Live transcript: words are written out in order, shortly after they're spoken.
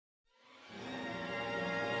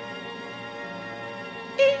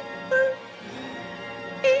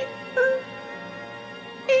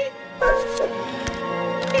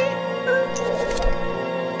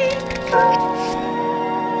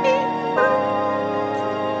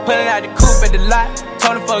Pulling out the coupe at the lot.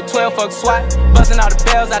 Told him fuck 12, fuck SWAT. Busting all the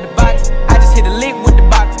bells out the box. I just hit a lick with the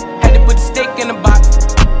box. Had to put the stick in the box.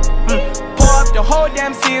 Pour up the whole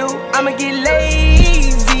damn seal. I'ma get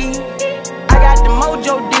lazy. I got the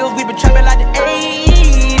mojo deals. We been trapping like the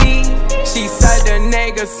 80s. She said the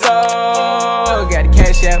nigga so. Got the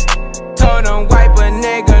cash out. Told him wipe a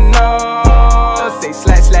nigga no. Say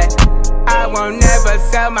slash slash. I won't never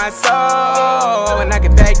sell my soul. And I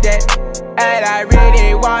can back that. And I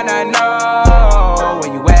really wanna know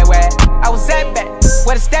where you at, where? I was at back,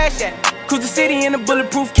 where the stash at? Cruise the city in a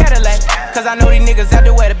bulletproof Cadillac. Cause I know these niggas out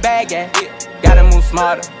there where the bag at. Gotta move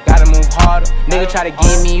smarter, gotta move harder. Nigga try to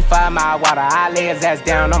give me 5 mile water. I lay his ass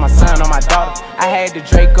down on my son, on my daughter. I had the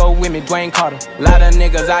Draco with me, Dwayne Carter. Lot of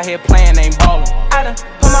niggas out here playing, ain't ballin'. I done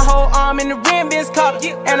put my whole arm in the rim, Vince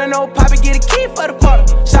Carter. And I know Poppy get a key for the quarter.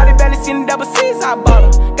 Shawty barely seen the Tσdσs, I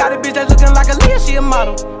bought her. Got a bitch that's looking like a Leah, she a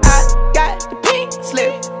model. I got the pink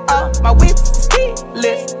slip, my whips is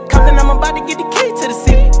keyless. Compton, I'm about to get the key to the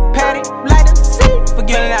city. Patty, light up the seat.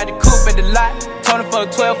 Forgetting out the coupe at the lot. Told him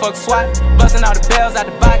fuck 12, fuck SWAT. Busting all the bells out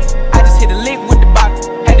the box. I just hit a lick with the box.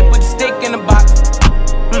 Had to put the stick in the box.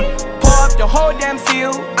 Pour up the whole damn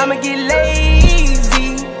seal. I'ma get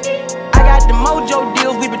lazy. I got the mojo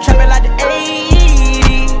deals. We been trapping like the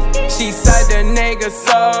 80s. She said the nigga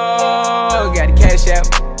so. Got the cash out.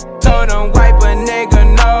 Told him wipe a nigga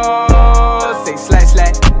no. Say slash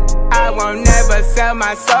slash. I won't never sell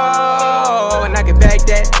my soul. And I can back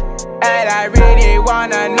that. And I really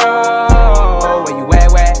wanna know where you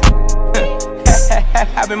at, where?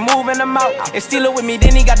 I've been moving them out. And steal it with me,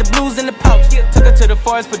 then he got the blues in the pouch. Took her to the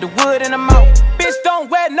forest, put the wood in her mouth. Bitch, don't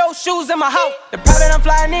wear no shoes in my house. The private I'm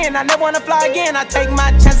flying in, I never wanna fly again. I take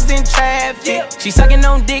my chances in traffic. She sucking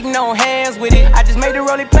on dick, no hands with it. I just made the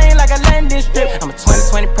rolling plane like a landing strip. I'm a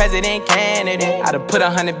 2020 president candidate. I done put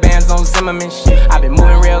 100 bands on Zimmerman shit. I been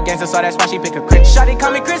moving real gangster, so that's why she pick a crit. Shawty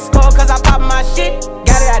call me Chris Cole, cause I pop my shit.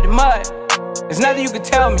 Got it out the mud, there's nothing you can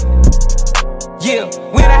tell me. Yeah,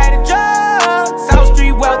 when I had a job, South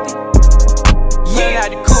Street wealthy. Yeah, I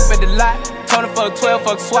had the coupe at the lot. Told him fuck 12,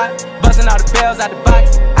 fuck SWAT. Busting all the bells out the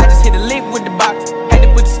box. I just hit a lick with the box. Had to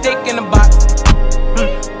put the stick in the box.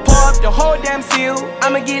 Pour up the whole damn seal.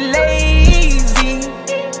 I'ma get lazy.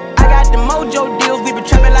 I got the mojo deals. We been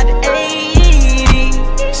trapping like the 80s.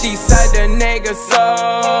 She said the nigga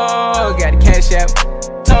so. Got the cash out.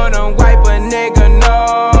 Told him wipe a nigga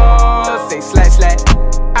no. Say slash slash.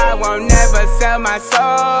 I won't never sell my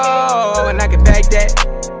soul. And I can back that.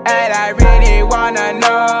 And I really wanna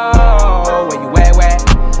know where you at, where?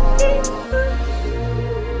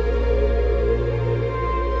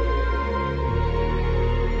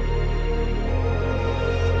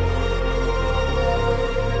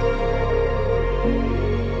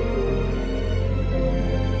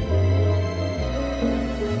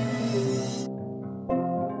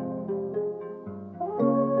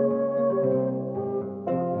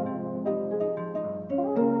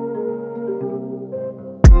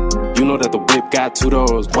 You know that the whip got 2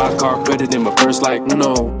 doors. Wild card credit in my purse like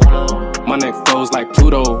Uno. My neck froze like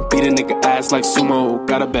Pluto. Beat a nigga ass like sumo.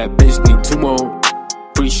 Got a bad bitch, need 2 more.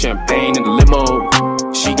 Free champagne in the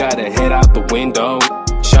limo. She got her head out the window.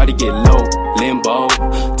 Shawty get low, limbo.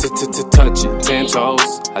 Touch it, 10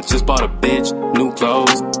 toes. I just bought a bitch, new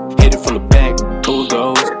clothes. Hit it from the back,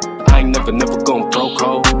 bulldoze. I ain't never gon' broke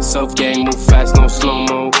code. Self game, move fast, no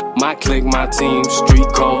slow-mo. My clique, my team, street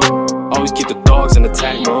code. Always keep the dogs in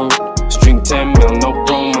attack mode. String 10 mil, no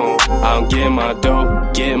promo. I don't get my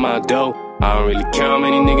dough, get my dough. I don't really care how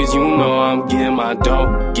many niggas you know. I'm getting my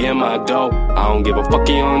dough, getting my dough. I don't give a fuck,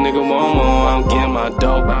 you young nigga, momo. I'm getting my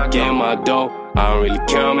dough, getting my dough. I don't really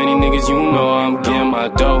care how many niggas you know. I'm getting my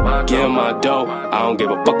dough, getting my dough. I don't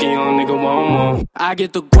give a fuck, you young nigga, momo. I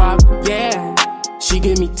get the guap, yeah. She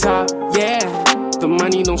give me top, yeah. The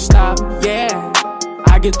money don't stop, yeah.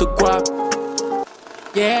 I get the guap,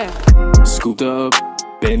 yeah. Scooped up,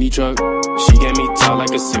 Bentley truck. She gave me top like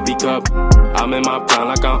a sippy cup. I'm in my prime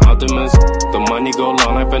like I'm Optimus. The money go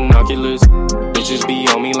long like binoculars. Bitches be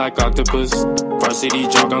on me like octopus. Varsity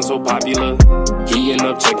jock, I'm so popular. Heating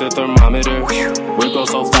up, check the thermometer. We go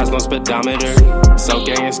so fast, no speedometer. South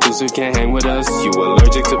gang exclusive, can't hang with us. You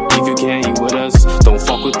allergic to beef, you can't eat with us. Don't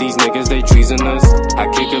fuck with these niggas, they treasonous. I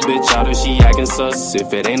kick a bitch out if she acting sus.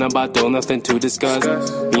 If it ain't about dough, nothing to discuss.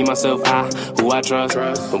 Me, myself, who I trust.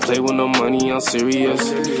 Don't play with no money, I'm serious.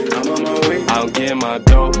 I'm on my way. I don't get my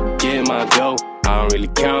dough, get my dough. I don't really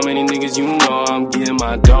care how many niggas you know. I'm getting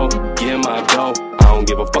my dough, getting my dough. I don't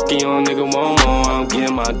give a fuck, you young nigga, momo. I'm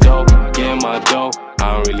getting my dough, getting my dough.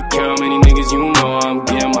 I don't really care how many niggas you know. I'm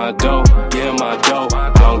getting my dough, getting my dough.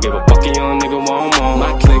 I don't give a fuck, you young nigga, momo.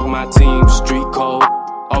 My clique, my team, street code.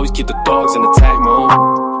 Always keep the dogs in attack mode.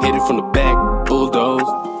 Hit it from the back, bulldoze.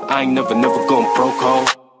 I ain't never going broke home.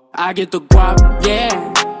 I get the guap,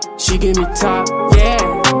 yeah. She give me top, yeah.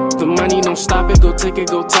 The money don't stop it, go take it,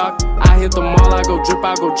 go talk. I hit the mall, I go drip,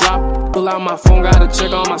 I go drop. Pull out my phone, gotta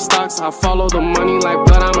check all my stocks. I follow the money like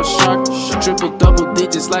blood, I'm a shark. Triple double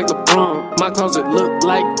digits like LeBron. My closet look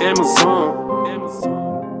like Amazon.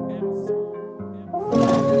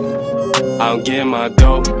 I'm getting my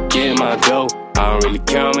dough, getting my dough. I don't really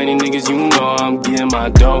care how many niggas you know. I'm getting my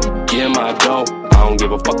dough, getting my dough. I don't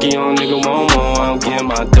give a fuck, young nigga want more. I'm getting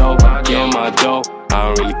my dough, getting my dough. I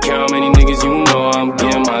don't really care how many niggas you know. I'm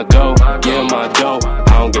getting my dough, getting my dough.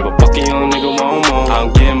 I don't give a fuck, young nigga want more.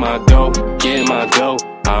 I'm getting my dough, getting my dough.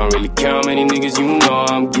 I don't really care how many niggas you know.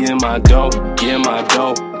 I'm getting my dough, getting my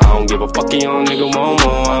dough. I don't give a fuck, young nigga want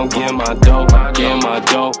more. I'm getting my dough, getting my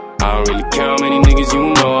dough. I don't really care how many niggas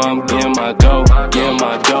you know. I'm getting my dough, getting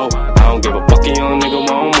my dough. I don't give a fuck, young nigga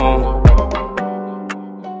want more.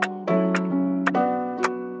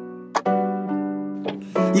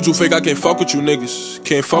 You too fake, I can't fuck with you niggas.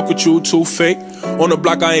 Can't fuck with you, too fake. On the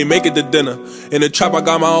block, I ain't make it to dinner. In the trap, I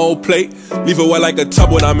got my own plate. Leave her wet like a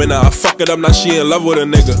tub when I'm in her. I fuck it up, now she in love with a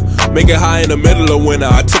nigga. Make it high in the middle of winter.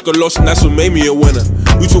 I took a loss and that's what made me a winner.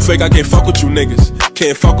 You too fake, I can't fuck with you niggas.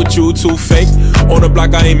 Can't fuck with you, too fake. On the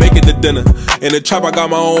block, I ain't make it to dinner. In the trap, I got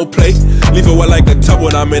my own plate. Leave her wet like a tub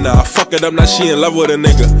when I'm in her. I fuck it up, now she in love with a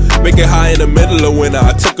nigga. Make it high in the middle of winter.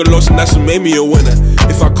 I took a loss and that's what made me a winner.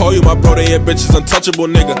 If I call you my bro, they ain't bitches untouchable,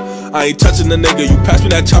 nigga. I ain't touching the nigga. You pass me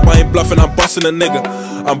that chop, I ain't bluffing, I'm busting a nigga.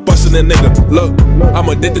 I'm busting a nigga. Look, I'm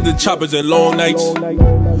addicted to choppers and long nights.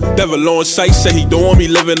 Devil on sight, say he don't want me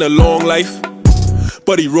living a long life.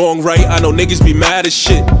 But he wrong, right? I know niggas be mad as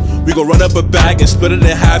shit. We gon' run up a bag and split it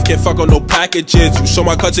in half. Can't fuck on no packages. You saw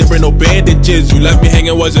my cuts and bring no bandages. You left me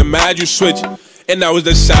hanging, wasn't mad, you switched. And that was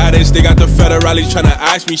the saddest. They got the federales tryna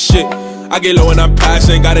ask me shit. I get low and I'm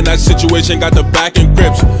passing. Got in that situation, got the back and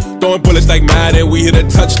grips. Throwing bullets like Madden. We hit a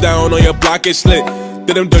touchdown on your block and slit.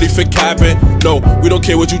 Did them dirty for capping. No, we don't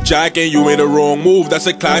care what you jacking. You made a wrong move, that's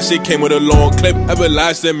a classic. Came with a long clip,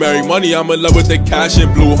 everlasting. Marry money, I'm in love with the cash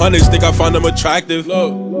and blue hunters. Think I found them attractive.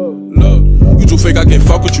 Look, you too fake, I can't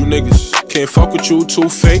fuck with you niggas. Can't fuck with you, too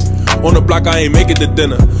fake. On the block, I ain't make it to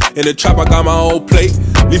dinner. In the trap, I got my own plate.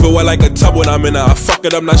 Leave her wet like a tub when I'm in her. I fuck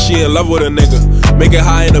it up, now she in love with a nigga. Make it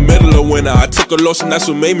high in the middle of winter. I took a loss and that's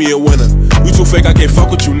what made me a winner. You too fake, I can't fuck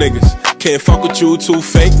with you niggas. Can't fuck with you, too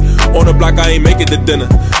fake. On the block, I ain't make it to dinner.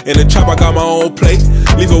 In the trap, I got my own plate.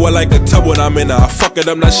 Leave her wet like a tub when I'm in her. I fuck it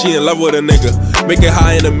up, now she in love with a nigga. Make it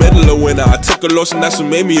high in the middle of winter. I took a loss and that's what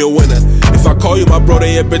made me a winner. If I call you my bro,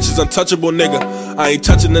 they ain't bitches untouchable, nigga. I ain't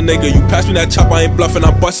touching the nigga. You pass me that chop, I ain't bluffing,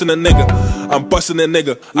 I'm busting a nigga. I'm busting a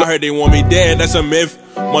nigga. I heard they want me dead, that's a myth.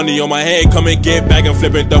 Money on my head, come and get back and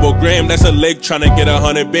flipping double gram. That's a lick, tryna get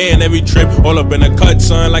 100 band every trip. All up in a cut,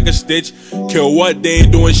 son, like a stitch. Kill what, they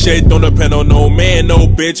ain't doing shit. Don't depend on no man, no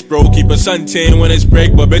bitch, bro. Keep a suntan when it's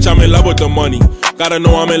break, but bitch, I'm in love with the money. Gotta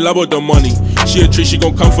know I'm in love with the money. She a tree, she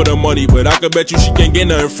gon' come for the money. But I could bet you she can't get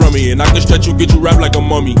nothing from me. And I can stretch you, get you wrapped like a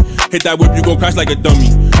mummy. Hit that whip, you gon' crash like a dummy.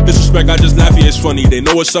 Disrespect, I just laugh, yeah, it's funny. They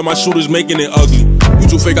know what's up, my shooters making it ugly. You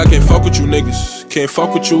too fake, I can't fuck with you niggas. Can't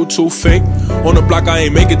fuck with you, too fake. On the block, I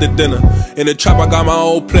ain't make it to dinner. In the trap, I got my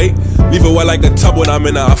own plate. Leave her wet like a tub when I'm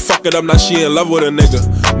in her. I fuck it up, now she in love with a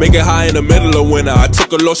nigga. Make it high in the middle of winter. I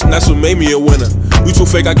took a loss and that's what made me a winner. You too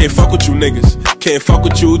fake, I can't fuck with you niggas. Can't fuck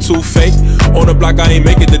with you, too fake. On the block, I ain't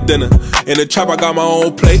make it to dinner. In the trap, I got my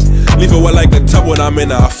own plate. Leave her wet like a tub when I'm in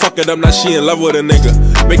her. I fuck it up, now she in love with a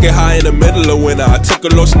nigga. Make it high in the middle of winter. I took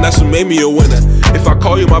a loss and that's what made me a winner. If I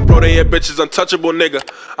call you my bro, they ain't bitches untouchable, nigga.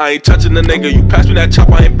 I ain't touching the nigga. You pass me that chop,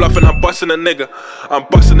 I ain't bluffing, I'm busting a nigga. I'm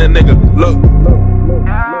busting a nigga. Look.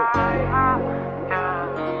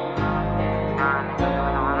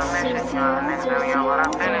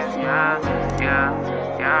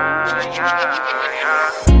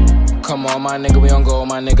 Come on, my nigga, we on go,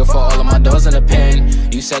 my nigga, for all of my doors in the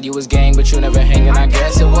pen. You said you was gang, but you never hanging, I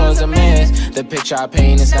guess it was a miss. The picture I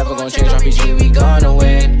paint is never gonna change, RPG, we gonna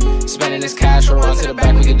win. Spending this cash, roll on to the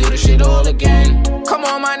back, we can do this shit all again. Come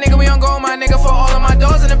on, my nigga, we on go, my nigga, for all of my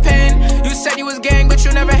doors in the pen. You said you was gang, but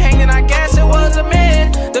you never hanging, I guess it was a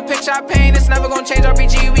myth. The picture I paint is never gonna change,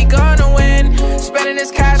 RPG, we gonna win. Spending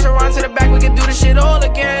this cash, roll on to the back, we can do this shit all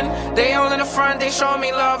again. They all in the front, they showing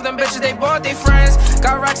me love, them bitches, they bought they friends.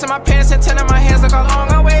 Got racks in my pants and 10 in my hands, look how long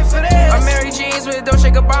I wait for this. I'm Mary Jeans with Dolce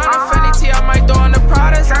Gabbana, Fendi T, I might throw in the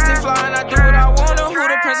Pradas. I stay fly and I do what I wanna. Who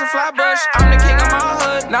the Prince of Flatbush? I'm the king of my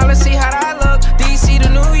hood. Now let's see how that look. DC to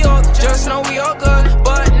New York, just know we all good.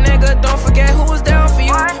 But nigga, don't forget who was down for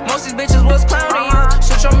you. Most these bitches was clowning you.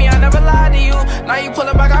 Switch on me, I never lied to you. Now you pull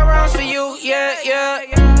up, I got rounds for you. Yeah, yeah,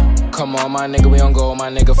 yeah. Come on, my nigga, we on go, my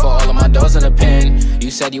nigga, for all of my doors in the pen.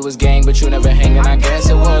 You said you was gang, but you never hanging, I guess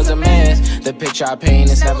it was a miss. The picture I paint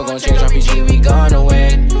is never gonna change, RPG, we gonna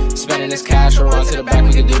win. Spending this cash, we'll run to the back,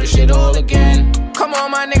 we can do this shit all again. Come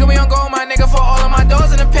on, my nigga, we on go, my nigga, for all of my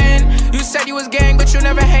doors in the pen. You said you was gang, but you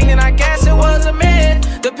never hanging, I guess it was a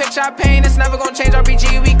myth. The picture I paint is never gonna change,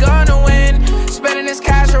 RPG, we gonna win. Spending this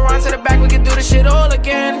cash, we'll run to the back, we can do this shit all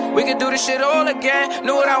again. We can do this shit all again.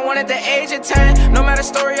 Knew what I wanted at the age of 10. No matter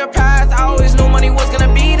story or path, I always knew money was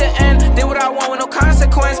gonna be the end. Did what I want with no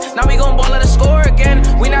consequence. Now we gon' ball at the score again.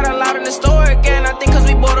 We not allowed in the store again. I think cause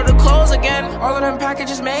we bought all the clothes again. All of them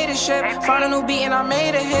packages made a shit. Found a new beat and I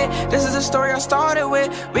made a hit. This is the story I started with.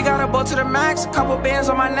 We got a boat to the max. Couple bands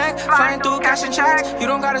on my neck. Flying through cash and checks. You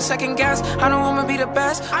don't gotta second guess. I know I'ma be the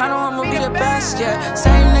best. I know I'ma be the best, yeah.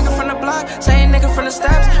 Same nigga from the block. Same nigga from the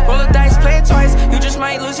steps. Roll the dice, play it twice. You just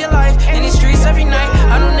might lose your life in these streets every night.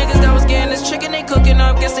 I know niggas that was getting this chicken they cooking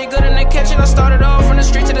up. Guess they good in the kitchen. I started off from the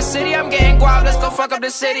street to the city. I'm getting guap. Let's go fuck up the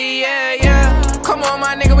city, yeah, yeah. Come on,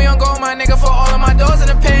 my nigga, we on go, my nigga, for all of my doors in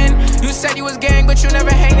the pen. You said you was gang, but you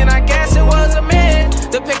never hanging, I guess it was a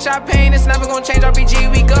myth. The picture I paint is never gonna change,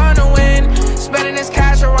 RPG, we gonna win. Spending this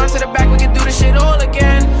cash, we'll run to the back, we can do this shit all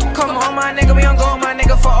again. Come on, my nigga, we on go, my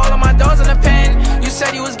nigga, for all of my doors in the pen. You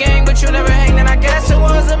said you was gang, but you never hanging, I guess it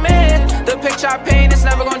was a myth. The picture I paint is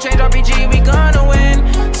never gonna change, RPG, we gonna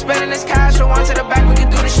win. Spending this cash, we'll run to the back, we can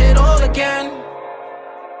do this shit all again.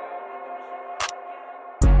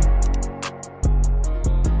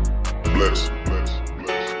 Bless, bless,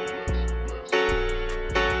 bless, bless, bless.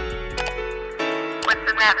 What's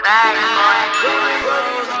in that bag, boy?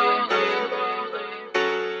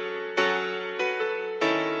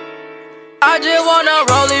 I just wanna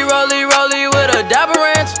rollie with a dapper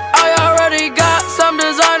ranch. I already got some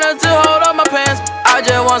designer to hold on my pants. I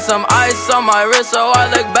just want some ice on my wrist so I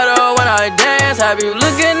look better when I dance. Have you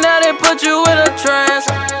looking at it, put you in a trance.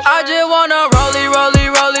 I just wanna rollie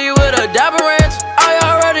with a dapper ranch. I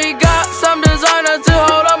already got some designer to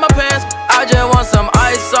hold on my pants. I just want some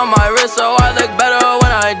ice on my wrist so I look better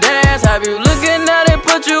when I dance. Have you looking at it,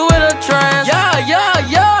 put you in a trance. Yeah, yeah,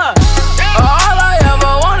 yeah. All I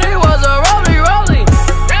ever wanted was a rollie.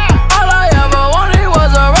 All I ever wanted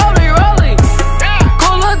was a rollie.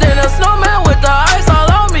 Cooler than a snowman with the ice all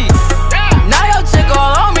on me. Now your chick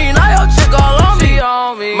all on me,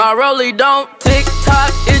 My rollie don't tick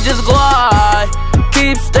tock, it just glide.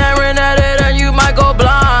 Keep staring at it and you might go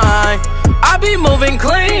blind. I be moving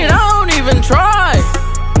clean, I don't even try.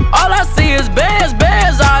 All I see is bands,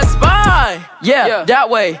 I spy. Yeah, that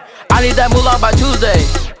way. I need that moolah by Tuesday.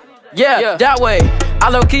 Yeah, that way. I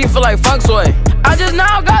low-key feel like funk sway. I just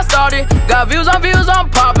now got started. Got views, I'm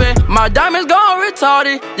popping. My diamonds gone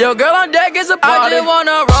retarded. Your girl on deck is a party. I just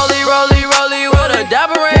wanna rollie with a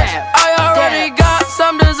dapper ranch. I already got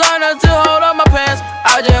some designer to hold on my pants.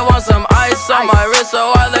 I just want some ice on my wrist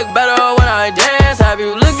so I look better when I dance. Have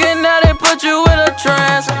you looking at it, put you in a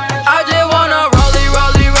trance. I just wanna rollie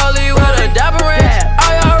with a dapper ranch.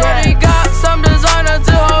 I already got some designer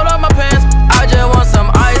to hold on my pants. I just want some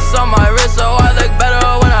ice on my wrist so I look better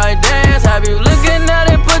when I dance. Have you looking at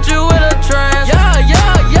it, put you in a trance. Yeah,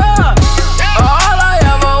 yeah, yeah. All I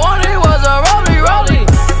ever wanted was a rollie.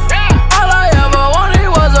 All I ever wanted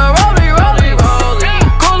was a rollie.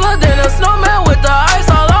 Cooler than a snowman with the ice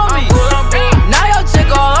all on me. Now your chick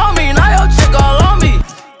all on me.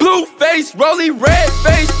 Blue face, rollie, red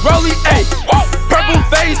face, rollie, ayy. Purple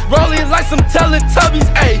face, rolling like some Teletubbies,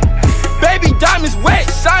 ayy. Baby diamonds wet,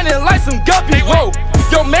 shining like some guppies, whoa.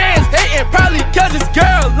 Your man's hating probably cause his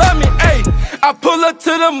girl love me, ayy. I pull up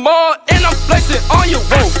to the mall and I'm flexing on you,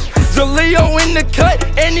 whoa. Jaleo in the cut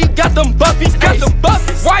and he got them buffies,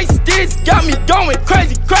 White sticks got me going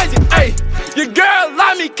crazy, ayy. Your girl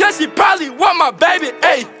love me cause she probably want my baby,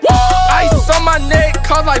 ayy. Ice on my neck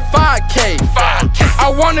cost like 5K.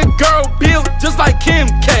 I want a girl built just like Kim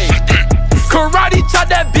K. Karate chop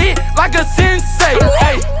that beat like a sensei,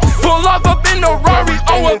 ayy. Pull off up in the Rari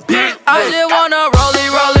on a beat. I just wanna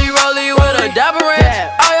rollie with a dapper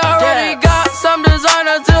ranch. I already got some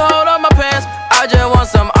designer to hold on my pants. I just want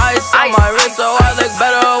some ice on my wrist so I look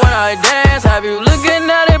better when I dance. Have you looking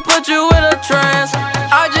at it, put you in a trance.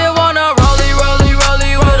 I just wanna rollie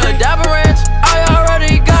with a dapper ranch. I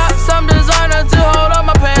already got some designer to hold on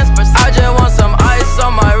my pants. I just want some ice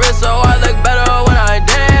on my wrist so I look better when I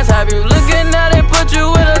dance. Have you looking at it, put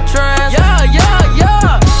you in a trance. Yeah, yeah,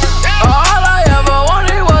 yeah. All I ever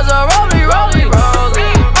wanted was a rollie.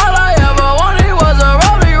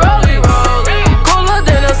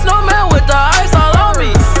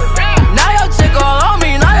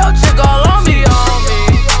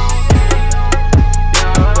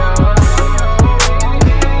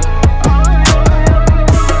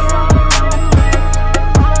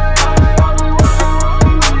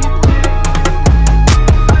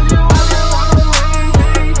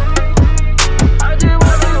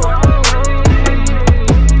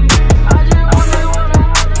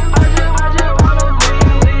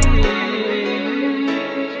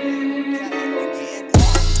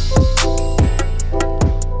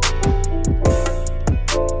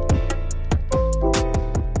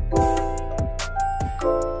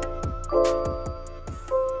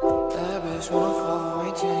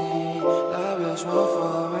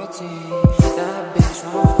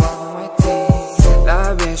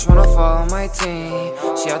 team.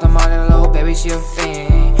 She out the money, little baby, she a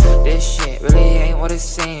fiend. This shit really ain't what it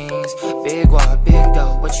seems. Big what, big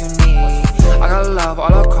dough, what you need? I got love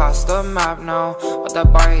all across the map now. What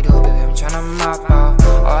that body do, baby, I'm tryna map out.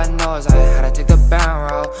 All I know is I had to take the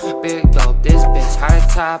bound route. Big dope, this bitch had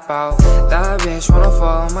to tap out. That bitch wanna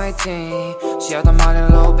follow my team. She out the money,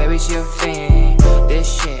 little baby, she a fiend.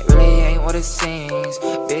 This shit really ain't what it seems.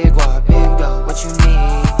 Big what, big dough, what you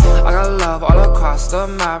need? I got love all across the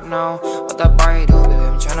map now. What that body do, baby,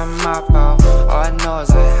 I'm tryna map out. All I know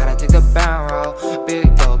is I had to take the bound route.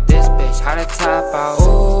 Big dope, this bitch had to tap out.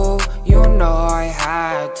 Ooh, you know I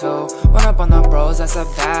had to run up on the bros, that's a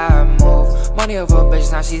bad move. Money over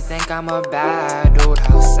bitch, now she think I'm a bad dude.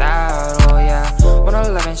 How sad, oh yeah.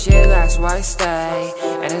 111 shit, that's why I stay.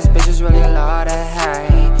 And this bitch is really a lot of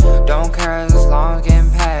hate. Don't care as long as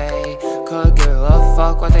getting paid. Could give a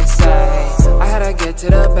fuck what they say. I had to get to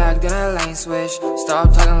the back, then I lane switch.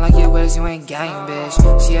 Stop talking like you wish you ain't gang,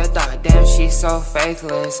 bitch. She a thought, damn, she so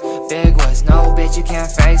faithless. Big was no bitch, you can't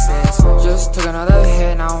face this. Just took another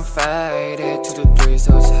hit, now I'm faded. 2 to 3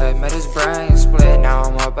 to his head, made his brain split. Now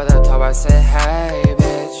I'm up at the top, I said, hey,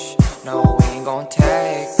 bitch. No, we ain't gon' take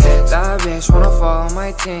it. That bitch wanna follow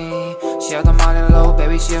my team. She out the money, little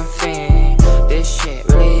baby, she a fiend. This shit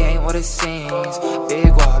really ain't what it seems. Big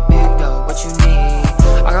what, big dough, what you need?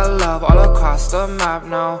 I got love all across the map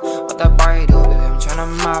now. What that body do, baby, I'm tryna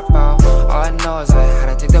map out. All I know is I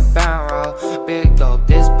had to take the bound route. Big dope,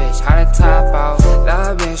 this bitch had to tap out.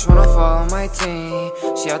 That bitch wanna follow my team.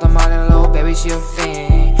 She out the money, little baby, she a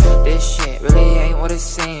fiend. This shit really ain't what it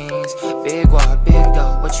seems. Big what, big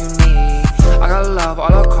dough, what you need? I got love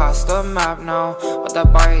all across the map now. What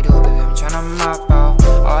that body do, baby, I'm tryna map out.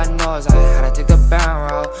 All I know is I had to take the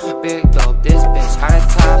bound route. Big dope, this bitch had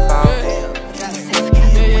to tap out.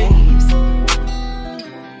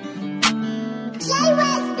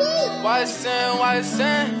 YoSoyGeo YT,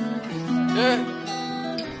 yeah.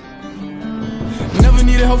 Never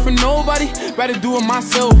needed help from nobody, rather do it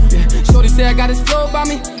myself, yeah. Shorty say I got this flow by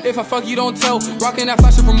me, if I fuck you don't tell. Rockin' that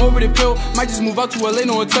flasher from over the pill, might just move out to LA,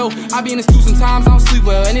 no hotel. I be in the stew sometimes, I don't sleep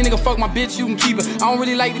well. Any nigga fuck my bitch, you can keep it. I don't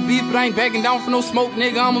really like the beef, but I ain't backing down for no smoke,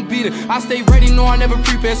 nigga, I'm a beater. I stay ready, no, I never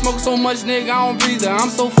prepare. Smoke so much, nigga, I don't breathe it. I'm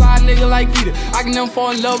so fly, nigga, like Peter. I can never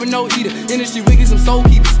fall in love with no eater. Industry wicked, some soul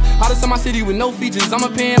keepers. Hottest in my city with no features. I'm a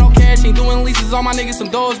paying on cash, ain't doing leases. All my niggas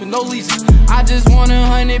some doors with no leases. I just want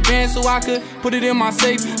 100 bands so I could put it in my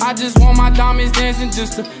safe. I just want my diamonds dancing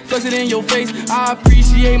just to flex it in your face. I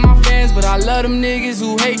appreciate my fans, but I love them niggas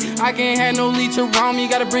who hate. I can't have no leech around me,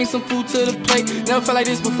 gotta bring some food to the plate. Never felt like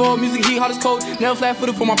this before, music heat, hot as cold. Never flat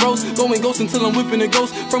footed for my bros, going ghost until I'm whipping a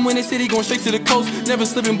ghost. From Winter City, going straight to the coast. Never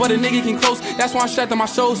slipping, but a nigga can close. That's why I'm strapped on my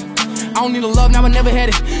shows. I don't need a love, now I never had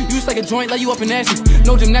it. Use like a joint, like you up in ashes.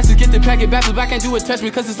 No gymnastics, get the packet back, but I can't do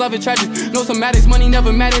attachment, cause it's love and tragic. No somatics, money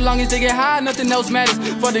never matters, long as they get high, nothing else matters.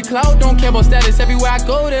 For the cloud, don't care about status. Everywhere I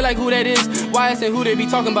go, they like who that is. Why I say who they be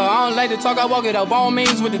talking about. I don't like to talk, I walk it out. All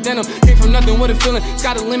means with the denim. Came from nothing with a feeling.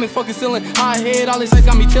 Sky the limit, fucking ceiling. High head, all this ice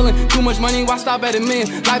got me chilling. Too much money, why stop at a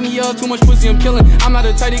million? Light me up, too much pussy, I'm killing. I'm not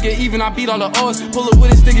the type to get even, I beat all the odds. Pull up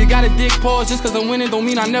with a stick, it got a dick pause. Just cause I'm winning don't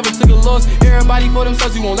mean I never took a loss. Everybody for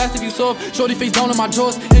themselves, you won't last if you soft. Shorty face down on my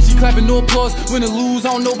drawers, and she clapping, no applause. Win or lose,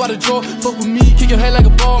 I don't know about the draw. Fuck with me, kick your head like a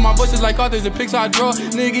ball. My voice is like authors and pics I draw.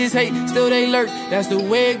 Niggas hate, still they lurk, that's the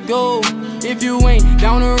way it go. If you ain't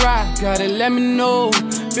down to ride, gotta let me know.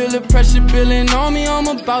 Feel the pressure building on me, I'm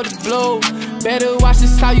about to blow. Better watch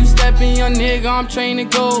this how you step in, young nigga, I'm trained to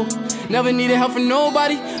go. Never needed help from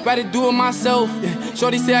nobody, rather do it myself, yeah.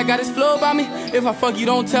 Shorty say I got this flow by me, if I fuck you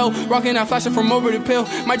don't tell. Rockin' that flasher from over the pill,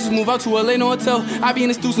 might just move out to LA, no hotel. I be in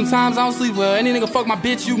the stew sometimes, I don't sleep well. Any nigga fuck my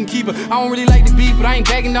bitch, you can keep her. I don't really like the beef, but I ain't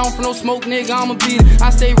backing down for no smoke, nigga, I'm a beater. I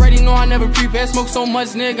stay ready, no, I never prepare. Smoke so much,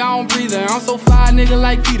 nigga, I don't breathe it. I'm so fly, nigga,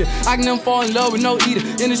 like Peter. I can never fall in love with no eater.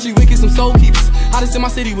 Industry wicked, some soul keepers. Hottest in my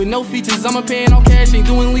city with no features. I'm a paying on cash, ain't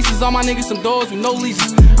doing leases. All my niggas some doors with no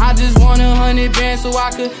leases. I just want 100 bands so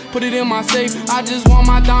I could put it in my safe. I just want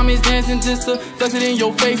my diamonds dancing just to flex it in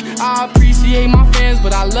your face. I appreciate my fans,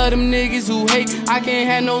 but I love them niggas who hate. I can't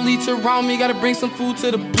have no leech around me, gotta bring some food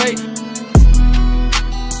to the plate.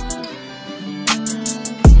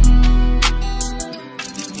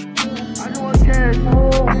 I just want cash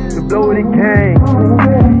to blow what it came.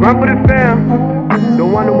 Run for the fam,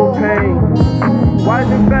 don't want no more pain. Why is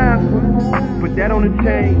it fast? Put that on the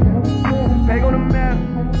chain. Peg on the map.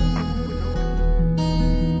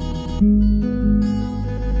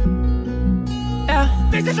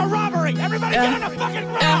 This is a robbery! Everybody get on the fucking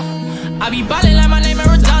ground! I be ballin' like my name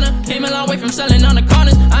Arizona. Came a long way from selling on the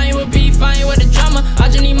corners. I ain't with beef, I ain't with the drama. I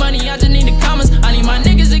just need money, I just need the commas. I need my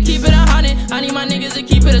niggas to keep it 100. I need my niggas to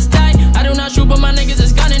keep it a stack. I do not shoot, but my niggas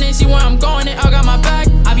is gunning. They see where I'm going, they all got my back.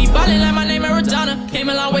 I be ballin' like my name Maradona. Came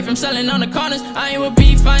a long way from selling on the corners. I ain't with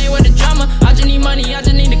beef, I ain't with the drama. I just need money, I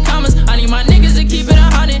just need the commas. I need my niggas to keep it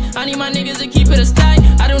 100. I need my niggas to keep it a stack.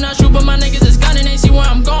 I do not shoot, but my niggas is gunning. They see where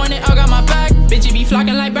I'm going, they all got my back. Bitches be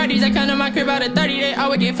flocking like birdies. They come to my crib out of 30, they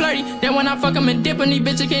always get flirty. Then when I fuck them and dip on these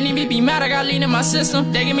bitches, can't even be mad. I got lean in my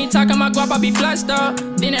system. They give me talking my guap, I be flashed up.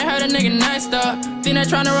 Then they heard a nigga nice up. Then they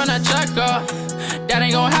tryna run a check up. That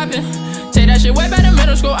ain't gon' happen. Take that shit way back in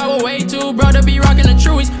middle school, I was way too broad to be rocking the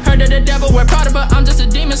truies. Heard that the devil wear Prada, but I'm just a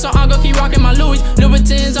demon, so I'm gon' keep rocking my Louis.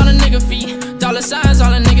 Louboutins on a nigga feet, dollar signs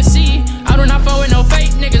all a nigga see. I do not fuck with no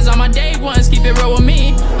fake niggas, on my day ones, keep it real with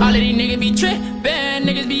me. All of these niggas be trippin',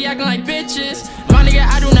 niggas be acting like bitches. My nigga,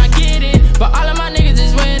 I do not get it, but all of my niggas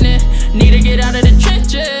is winning. Need to get out of the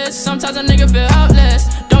trenches, sometimes a nigga feel helpless.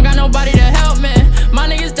 Don't got nobody to help me. My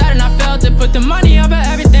niggas died and I felt it, put the money over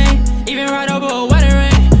everything, even right over a wedding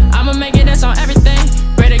ring. I'ma make it dance on everything.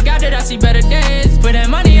 Pray to God that I see better days. Put that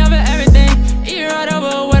money over everything, even right over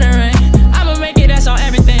a wedding ring. I'ma make it dance on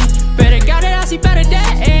everything. Pray to God that I see better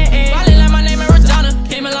days. Falling like my name Maradona.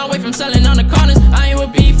 Came a long way from selling on the corners. I ain't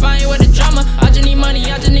with beef, I ain't with the drama. I just need money,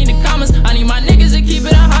 I just need the commas. I need my niggas to keep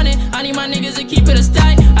it 100. I need my niggas to keep it a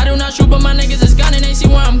stack. I do not shoot, but my niggas is gunning. They see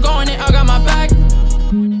where I'm going, they all got my back.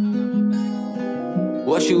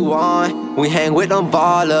 What you want? We hang with them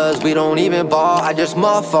ballers, we don't even ball. I just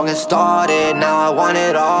motherfucking started, now I want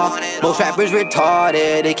it all. Most rappers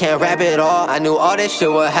retarded, they can't rap it all. I knew all this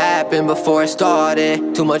shit would happen before it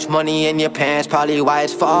started. Too much money in your pants, probably why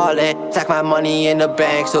it's falling. Stack my money in the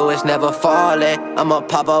bank so it's never falling. I'ma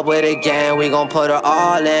pop up with it again, we gon' put her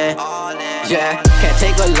all in. Yeah, can't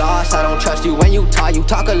take a loss, I don't trust you when you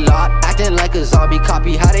talk a lot. Acting like a zombie,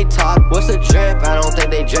 copy how they talk. What's the drip? I don't think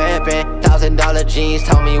they drippin'. $1,000 jeans,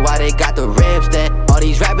 tell me why they got the ribs then. All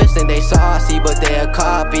these rappers think they saucy, but they a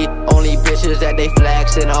copy. Only bitches that they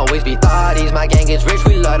flexin' always be thotties. My gang is rich,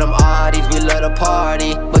 we love them oddies, we love to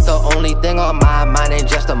party. But the only thing on my mind ain't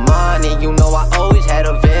just the money. You know I always had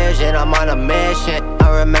a vision, I'm on a mission.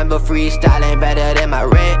 I remember freestyling better than my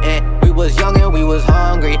written. We was young and we was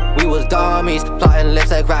hungry, we was dummies. Plotting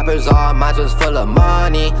lists like rappers, all minds was full of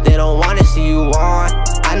money. They don't wanna see you on,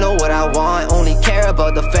 I know what I want. Only care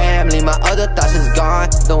about the family, my other thoughts is gone.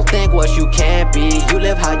 Don't think what you can't be, you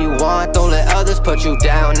live how you want. Don't let others put you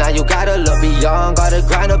down, now you gotta look beyond. Gotta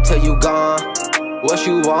grind up till you gone. What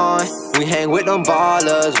you want? We hang with them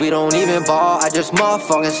ballers, we don't even ball. I just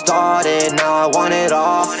motherfucking started, now I want it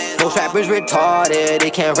all. Most rappers retarded,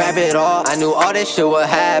 they can't rap it all. I knew all this shit would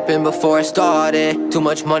happen before it started. Too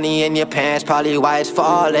much money in your pants, probably why it's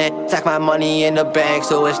falling. Stack my money in the bank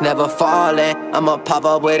so it's never falling. I'ma pop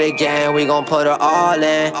up with it again, we gon' put her all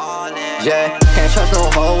in. Yeah, can't trust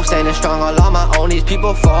no hoes, standing strong all on my own. These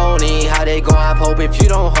people phony, how they gon' have hope if you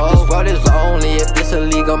don't hold? This world is lonely, if this a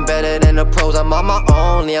league I'm better than the pros. I'm on my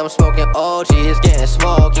only, I'm smoking OG, it's getting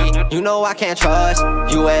smoky. You know I can't trust,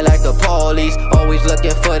 you ain't like the police. Always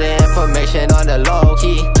looking for the information on the low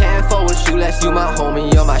key. Can't fuck with you unless you my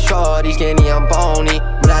homie, you're my shorty. Skinny, I'm bony,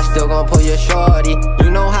 but I still gon' pull your shorty.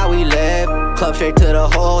 You know how we live, club straight to the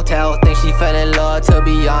hotel. Think she fell in love, to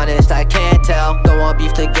be honest, I can't tell. Don't want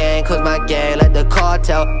beef to gang, cause my gang like the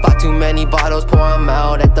cartel. Bought too many bottles, pour them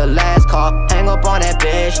out at the last call. Hang up on that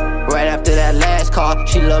bitch, right after that last call.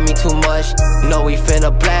 She love me too much, know we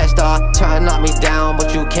finna blast off. Try to knock me down,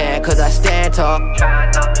 but you can't, cause I stand tall. Try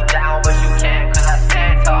to knock me down, but you can't, cause I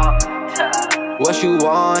stand tall. What you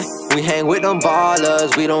want? We hang with them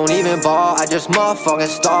ballers, we don't even ball. I just motherfucking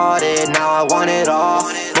started, now I want it all.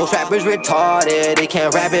 Most rappers retarded, they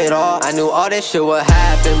can't rap it all. I knew all this shit would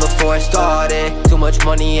happen before it started. Too much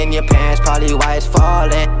money in your pants, probably why it's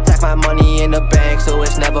falling. Stack my money in the bank so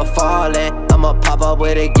it's never falling. I'ma pop up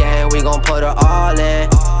with it again, we gon' put her all in.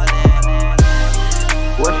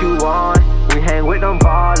 What you want? We hang with them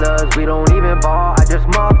ballers, we don't even ball. I just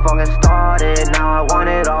motherfucking started, now I want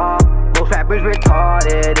it all. Most rappers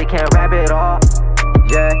retarded, they can't rap it all.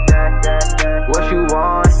 Yeah, what you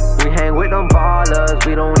want? We hang with them ballers,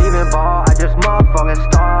 we don't even ball. I just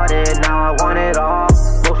motherfucking started, now I want it all.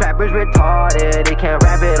 Most rappers retarded, they can't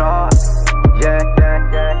rap it all. Yeah.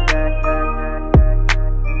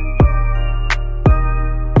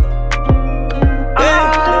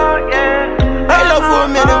 Hey, love for a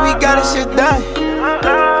minute, we got this shit done.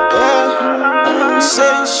 Yeah,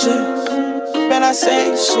 say shit. Man, I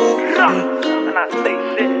say shit. And I say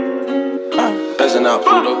shit. Let's spazzing out,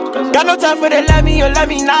 Pluto. Got no time for the love me or love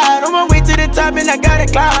me not. On my way to the top and I gotta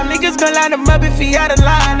climb. Niggas gon' line them up if he out of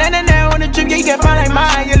line. And on the drip, yeah, you can't find like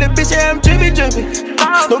mine. Yeah, little bitch, yeah, I'm drippin', drippin'.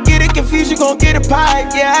 Don't get it confused, you gon' get a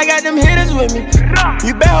pipe. Yeah, I got them hitters with me.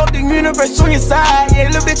 You better hope the universe on your side. Yeah,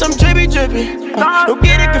 little bitch, I'm drippin', drippin'. Don't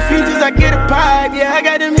get it confused, cause I get a pipe. Yeah, I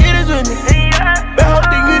got them hitters with me. Better hope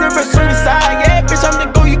the universe on your side. Yeah, bitch, I'm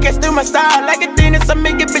the go, you can't steal my style. Like a dentist, I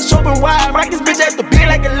make it bitch open wide. Rock this bitch at the beat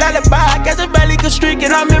like a lullaby. Catch a belly good streak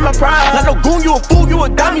and I'm in my prime. Not no goon, you a fool, you a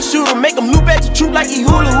dummy shooter. Make him loop at your troop like he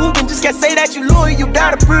hula hoopin'. Just can't say that you loyal, you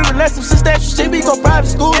gotta prove it. Unless some substantial shit, we go private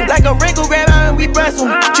school. Like a wrinkle, grab out and we breast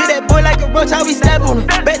on him. Treat that boy like a roach, how we step on him.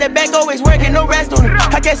 Bet that back always working, no rest on him.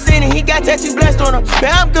 I can't send it, he got tattoo blessed on him.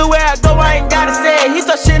 Man, I'm good where I go, I ain't gotta say it. He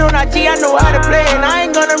saw shit on IG, I know how to play it. And I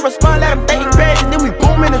ain't gonna respond, let him think crazy. Then we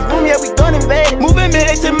boom in his room, yeah, we gun invade. Moving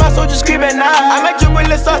minutes in my soul, just creep at night. I might drip with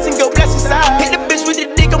the sauce and go bless his side. Hit the bitch with the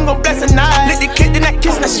dick, I'm gon' bless her night. Lick the kid, then I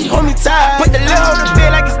kiss, now she hold me tight. Put the lil on the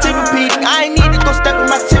bed like it's Tempur-Pedic. I ain't need to go step with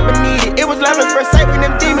my temper needed. It was love at first sight when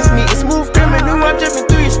them demons meet. It's smooth criminal, I'm dripping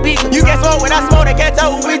through your speakers. You can't smoke when I smoke, they can't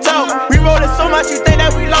tell what we talk. We rollin' so much, you think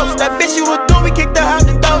that we lost. That bitch you was doing, we kicked her out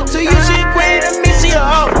the door. To you, she quit, and me, she a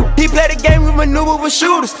hoe. He play the game, we maneuver with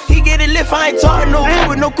shooters. He get it lit, I ain't talking no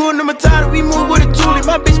Uber. No cool, no matata, we move with a toolie.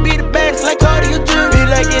 My bitch be the baddest, like cardio jewelry. Be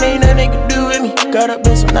like it ain't nothing they can do with me. Got up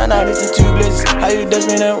in some 990s and 2 blizzards. How you dust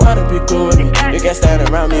me, that wanna be cool with me. You can't stand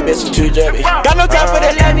around me, bitch, you too jabby. Got no time for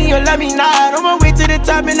the love me or love me not. On my way to the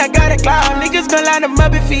top and I gotta climb. Niggas gon' line them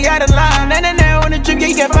up if he out of line. And on the drip, yeah,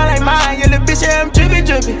 you can't find like mine. Yeah, little bitch, yeah, I'm drippin',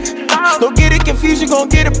 drippin'. Don't get it confused, you gon'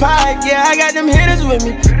 get a pipe. Yeah, I got them hitters with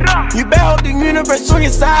me. You better hope the universe on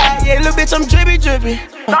your side. Yeah, little bitch, I'm drippin', drippin'.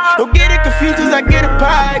 Don't get it confused, cause I get a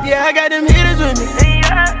pipe. Yeah, I got them hitters with me.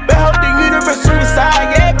 Better hope the universe on your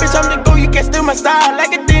side. Yeah, bitch, I'm the go, you can't steal my style.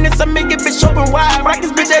 Like a dentist, I make it bitch open wide. Rock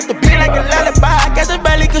this bitch at the beat like a lullaby. Catch a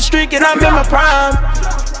belly good streak and I'm in my prime.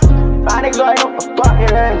 My niggas ain't no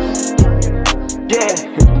fucking ass. Yeah.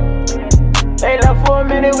 They left for a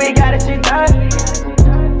minute, we got it shit done.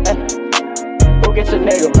 Go get your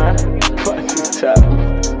nigga, man. Fuck this time.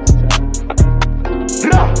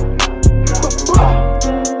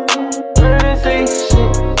 Say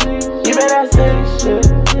shit. You better say shit.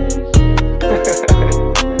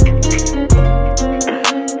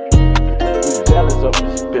 Jealous of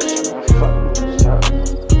this bitch, man. Fuck this time.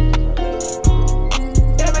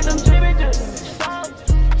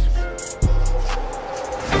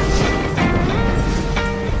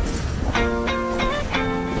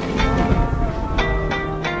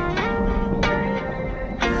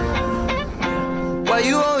 Why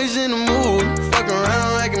you always in the mood? Fuck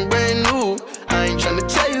around like I'm brand new. I ain't tryna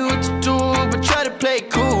tell you what to do, but try to play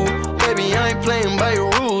cool. Baby, I ain't playing by your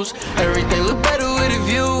rules. Everything look better with a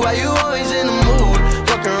view. Why you always in the mood?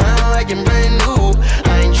 Fuck around like I'm brand new.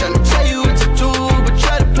 I ain't tryna tell you what to do, but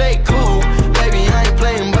try to play cool. Baby, I ain't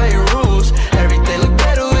playing by your rules. Everything look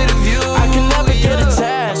better with a view. I can never get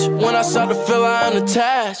attached. When I start to feel I'm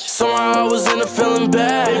unattached, somehow I was in a feeling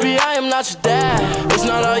bad. Baby, I am not your dad. It's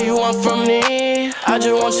not all you want from me. I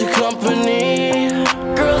just want your company.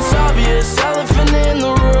 Girl, it's obvious, elephant in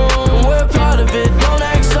the room. We're part of it, don't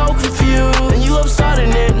act so confused. And you love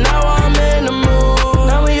starting it, now I'm in the mood.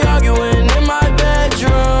 Now we arguing in my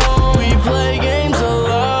bedroom. We play games of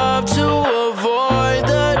love to avoid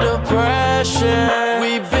the depression.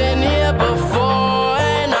 We've been here before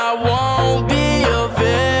and I won't be a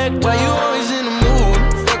victim. Why you always in the mood?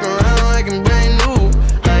 Fuck around like I'm brand new.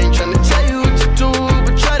 I ain't tryna tell you what to do,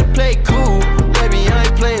 but try to play cool. Baby, I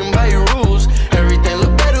ain't playing by your rules. Everything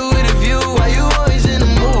look better with a view. Why you always in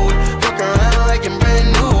the mood? Fuck around like I'm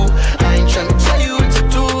brand new. I ain't tryna tell you what to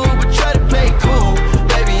do, but try to play cool.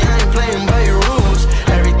 Baby, I ain't playing by your rules.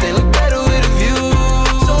 Everything look better with a view.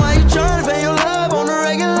 So why you tryna pay your love on the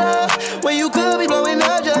regular when you could be blowing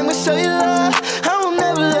up just with cellular? I will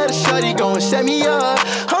never let a shorty go and set me up.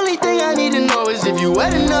 Only thing I need to know is if you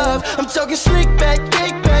wet enough. I'm talking slick back,